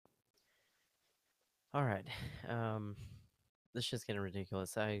All right. Um, this shit's getting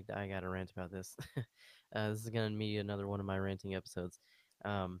ridiculous. I gotta rant about this. This is gonna be another one of my ranting episodes.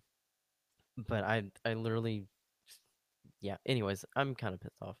 Um, but I literally, yeah. Anyways, I'm kind of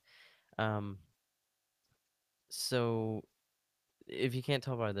pissed off. Um, so if you can't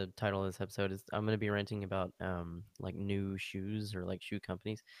tell by the title of this episode, is I'm gonna be ranting about like new shoes or like shoe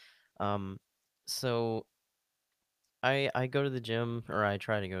companies. Um, so I go to the gym, or I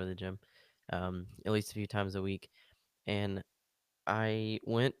try to go to the gym, at least a few times a week, and I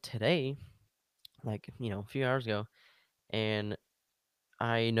went today, like, a few hours ago, and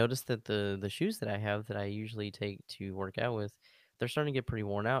I noticed that the shoes that I have that I usually take to work out with, they're starting to get pretty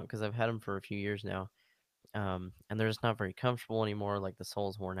worn out because I've had them for a few years now. And they're just not very comfortable anymore. Like the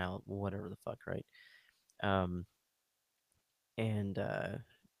sole's worn out, whatever the fuck, right? Um, and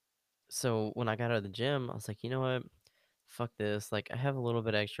so when I got out of the gym, I was like, you know what? Fuck this. Like, I have a little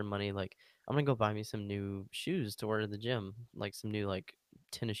bit extra money. Like, I'm gonna go buy me some new shoes to wear to the gym, like some new like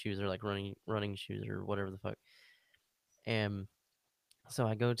tennis shoes or like running shoes or whatever the fuck. And so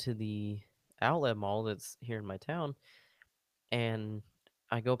I go to the outlet mall that's here in my town, and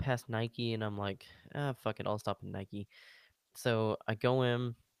I go past Nike, and I'm like, ah, fuck it, I'll stop at Nike. So I go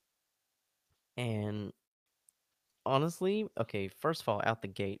in, and honestly, okay, first of all, out the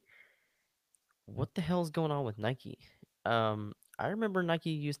gate, what the hell is going on with Nike? I remember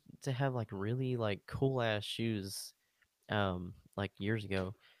Nike used to have like really like cool ass shoes, like years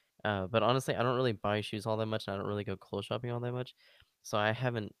ago. But honestly, I don't really buy shoes all that much, and I don't really go clothes shopping all that much. So I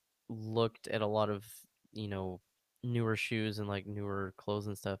haven't looked at a lot of, you know, newer shoes and like newer clothes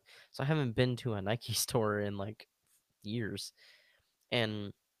and stuff. So I haven't been to a Nike store in like years.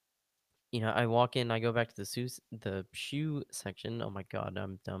 And I walk in, I go back to the shoe section. Oh my god,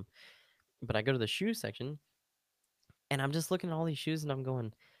 I'm dumb. But I go to the shoe section, and I'm just looking at all these shoes, and I'm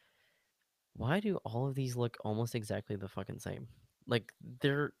going, why do all of these look almost exactly the fucking same? Like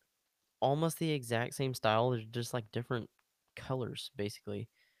they're almost the exact same style. They're just like different colors, basically.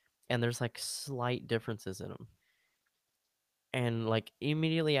 And there's like slight differences in them. And like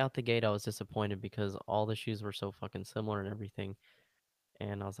immediately out the gate, I was disappointed because all the shoes were so fucking similar and everything.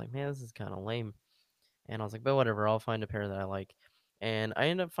 And I was like, man, this is kind of lame. And I was like, but whatever, I'll find a pair that I like. And I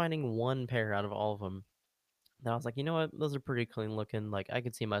ended up finding one pair out of all of them. And I was like, you know what? Those are pretty clean looking. Like I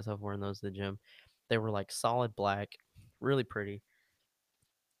could see myself wearing those to the gym. They were like solid black, really pretty.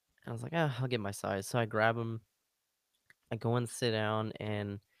 And I was like, ah, I'll get my size. So I grab them. I go and sit down,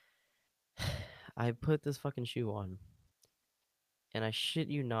 and I put this fucking shoe on, and I shit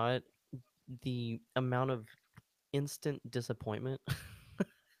you not, the amount of instant disappointment.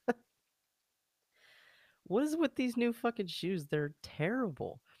 What is with these new fucking shoes? They're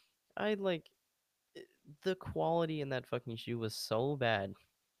terrible. I like eh, the quality in that fucking shoe was so bad.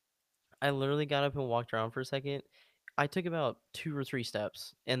 I literally got up and walked around for a second. I took about 2 or 3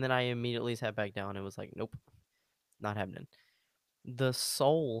 steps, and then I immediately sat back down and was like, nope, not happening. The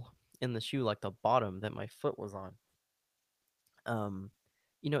sole in the shoe, like the bottom that my foot was on, um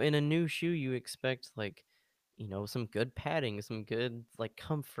in a new shoe you expect like some good padding, some good like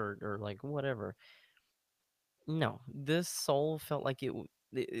comfort or like whatever. No, this sole felt like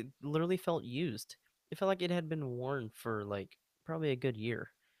it literally felt used. It felt like it had been worn for like probably a good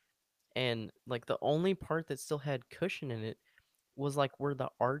year, and like the only part that still had cushion in it was like where the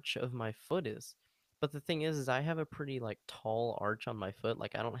arch of my foot is. But the thing is I have a pretty like tall arch on my foot.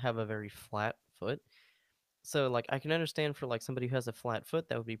 Like I don't have a very flat foot. So like I can understand for like somebody who has a flat foot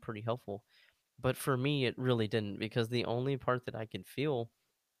that would be pretty helpful. But for me, it really didn't because the only part that I could feel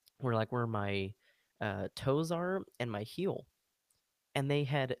were like where my toes are and my heel, and they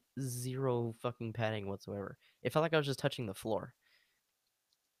had zero fucking padding whatsoever. It felt like I was just touching the floor.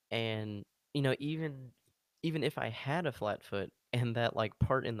 And even if I had a flat foot and that like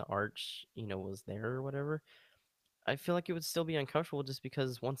part in the arch, was there or whatever, I feel like it would still be uncomfortable just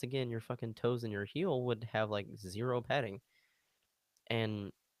because once again your fucking toes and your heel would have like zero padding.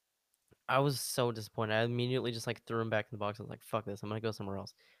 And I was so disappointed. I immediately just like threw them back in the box. I was like, "Fuck this! I'm gonna go somewhere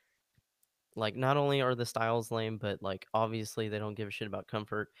else." Like, not only are the styles lame, but like obviously they don't give a shit about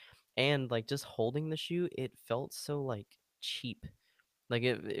comfort, and like just holding the shoe, it felt so like cheap. Like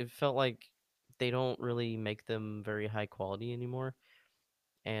it felt like they don't really make them very high quality anymore,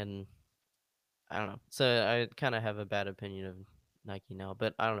 and I don't know. So I kind of have a bad opinion of Nike now,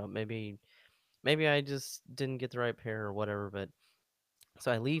 but I don't know. Maybe I just didn't get the right pair or whatever. But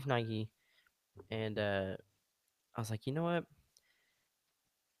so I leave Nike, and I was like, you know what?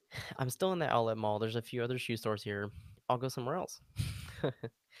 I'm still in the outlet mall. There's a few other shoe stores here. I'll go somewhere else.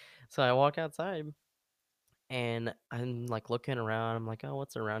 So I walk outside, and I'm like looking around. I'm like, oh,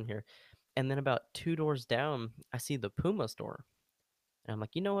 what's around here? And then about two doors down, I see the Puma store. And I'm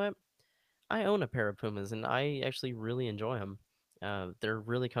like, you know what? I own a pair of Pumas and I actually really enjoy them. They're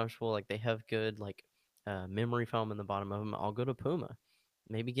really comfortable. Like they have good like memory foam in the bottom of them. I'll go to Puma.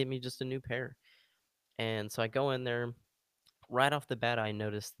 Maybe get me just a new pair. And so I go in there. Right off the bat, I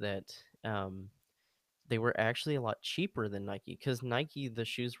noticed that they were actually a lot cheaper than Nike because Nike, the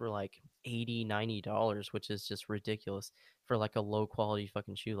shoes were like 80, $90, which is just ridiculous for like a low quality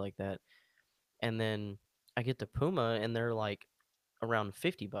fucking shoe like that. And then I get to Puma and they're like around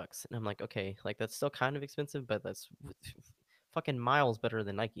 $50. And I'm like, okay, like that's still kind of expensive, but that's fucking miles better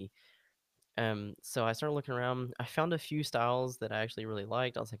than Nike. So I started looking around. I found a few styles that I actually really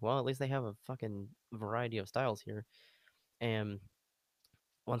liked. I was like, well, at least they have a fucking variety of styles here. And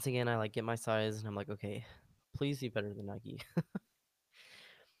once again, I like get my size and I'm like, okay, please be better than Nike.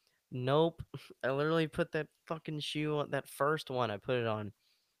 Nope. I literally put that fucking shoe on that first one. I put it on.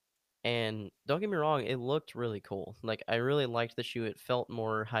 And don't get me wrong, it looked really cool. Like I really liked the shoe. It felt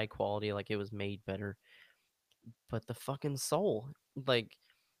more high quality, like it was made better. But the fucking sole, like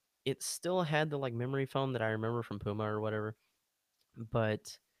it still had the like memory foam that I remember from Puma or whatever.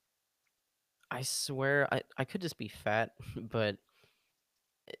 But I swear I could just be fat, but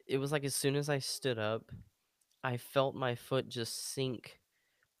it was like as soon as I stood up, I felt my foot just sink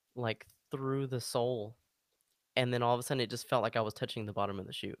like through the sole. And then all of a sudden it just felt like I was touching the bottom of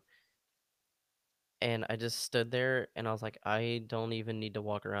the shoe. And I just stood there and I was like, I don't even need to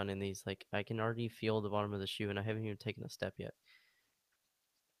walk around in these. Like, I can already feel the bottom of the shoe and I haven't even taken a step yet.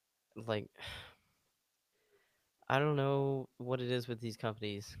 Like, I don't know what it is with these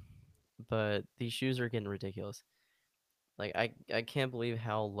companies, but these shoes are getting ridiculous. Like, I can't believe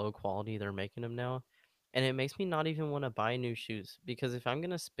how low quality they're making them now. And it makes me not even want to buy new shoes because if I'm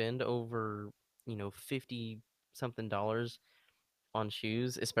going to spend over, 50 something dollars on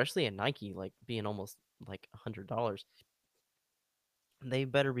shoes, especially at Nike, like being almost like $100, they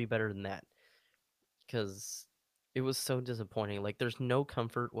better be better than that. Because it was so disappointing. Like, there's no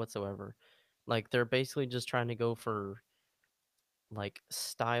comfort whatsoever. Like, they're basically just trying to go for like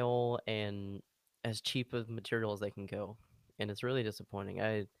style and as cheap of material as they can go, and it's really disappointing.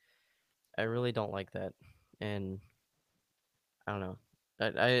 I really don't like that, and I don't know.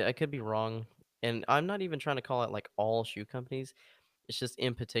 I could be wrong, and I'm not even trying to call it like all shoe companies. It's just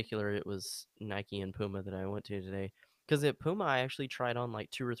in particular, it was Nike and Puma that I went to today. Because at Puma, I actually tried on like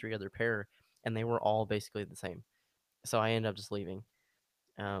two or three other pair, and they were all basically the same. So I ended up just leaving.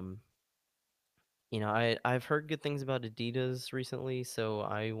 Um, I've heard good things about Adidas recently, so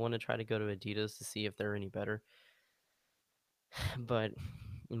I want to try to go to Adidas to see if they're any better. But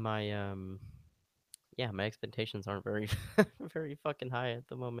my yeah, my expectations aren't very very fucking high at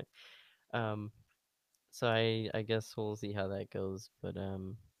the moment. Um, so I guess we'll see how that goes. But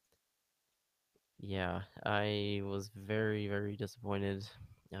yeah, I was very very disappointed.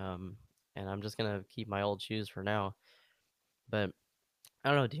 Um, and I'm just gonna keep my old shoes for now. But I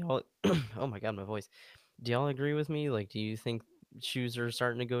don't know. Do y'all? Oh my god, my voice. Do y'all agree with me? Like, do you think shoes are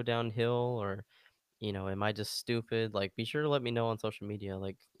starting to go downhill, or am I just stupid? Like, be sure to let me know on social media.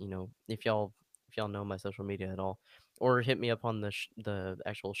 Like, if y'all know my social media at all, or hit me up on the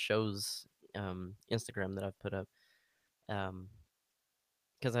actual show's Instagram that I've put up. Um,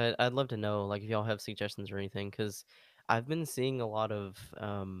 because I'd love to know like if y'all have suggestions or anything. Because I've been seeing a lot of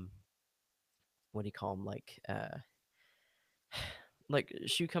what do you call them like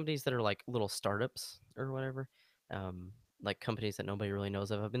shoe companies that are like little startups or whatever, um, like companies that nobody really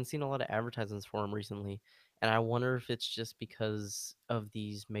knows of. I've been seeing a lot of advertisements for them recently, and I wonder if it's just because of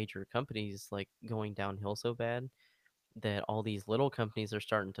these major companies like going downhill so bad that all these little companies are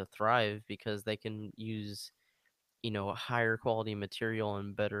starting to thrive because they can use higher quality material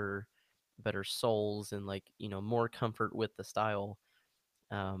and better soles and like more comfort with the style.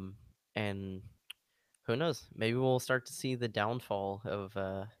 And who knows, maybe we'll start to see the downfall of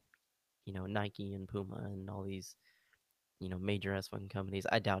Nike and Puma and all these, major ass fucking companies.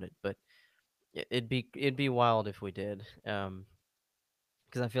 I doubt it, but it'd be wild if we did. Because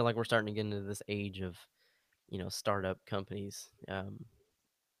I feel like we're starting to get into this age of, startup companies. Because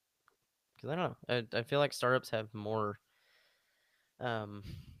I don't know, I feel like startups have um,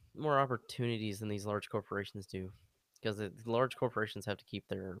 more opportunities than these large corporations do. Because the large corporations have to keep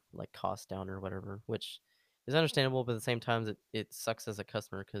their like costs down or whatever, which is understandable, but at the same time, it sucks as a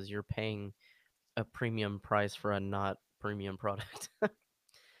customer because you're paying a premium price for a not premium product.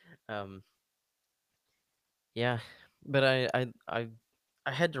 um, yeah, but I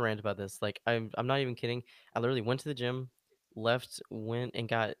had to rant about this. Like I'm not even kidding. I literally went to the gym, left, went and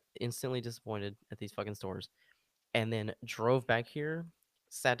got instantly disappointed at these fucking stores, and then drove back here.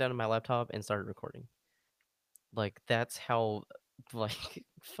 sat down at my laptop and started recording. Like that's how like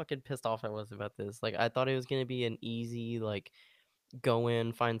fucking pissed off I was about this. Like I thought it was gonna be an easy like go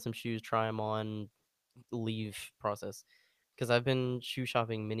in, find some shoes, try them on, leave process. Because I've been shoe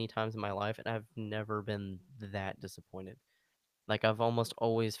shopping many times in my life and I've never been that disappointed. Like I've almost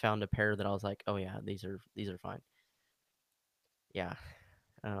always found a pair that I was like, oh yeah, these are fine. Yeah.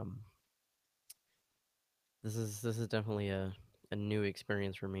 Um, this is definitely a new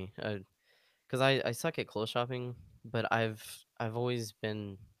experience for me. Because I suck at clothes shopping, but I've always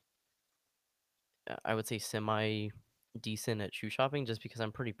been I would say semi decent at shoe shopping just because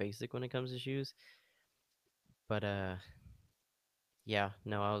I'm pretty basic when it comes to shoes. But yeah,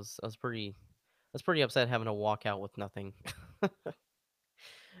 no, I was pretty upset having to walk out with nothing.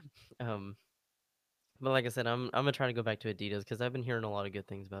 um, but like I said, I'm gonna try to go back to Adidas because I've been hearing a lot of good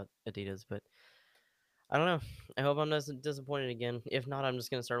things about Adidas. But I don't know. I hope I'm not disappointed again. If not, I'm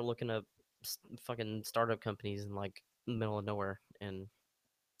just gonna start looking up fucking startup companies in like the middle of nowhere and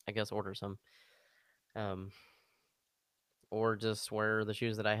I guess order some. Um, or just wear the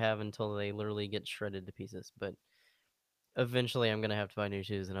shoes that I have until they literally get shredded to pieces. But eventually, I'm gonna have to buy new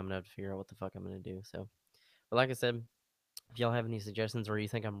shoes, and I'm gonna have to figure out what the fuck I'm gonna do. So, but like I said, if y'all have any suggestions, or you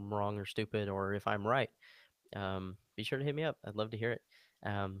think I'm wrong or stupid, or if I'm right, be sure to hit me up. I'd love to hear it.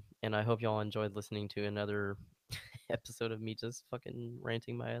 And I hope y'all enjoyed listening to another episode of me just fucking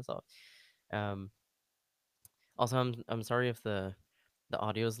ranting my ass off. Um, Also, I'm sorry if the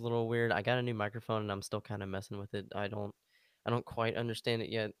audio is a little weird. I got a new microphone and I'm still kind of messing with it. I don't quite understand it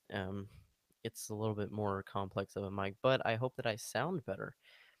yet. It's a little bit more complex of a mic, but I hope that I sound better.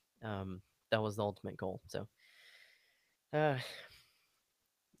 Um, that was the ultimate goal. So, uh,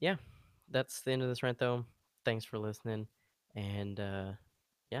 yeah, that's the end of this rant, though. Thanks for listening, and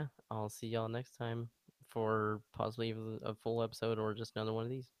yeah, I'll see y'all next time for possibly a full episode or just another one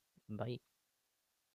of these. Bye.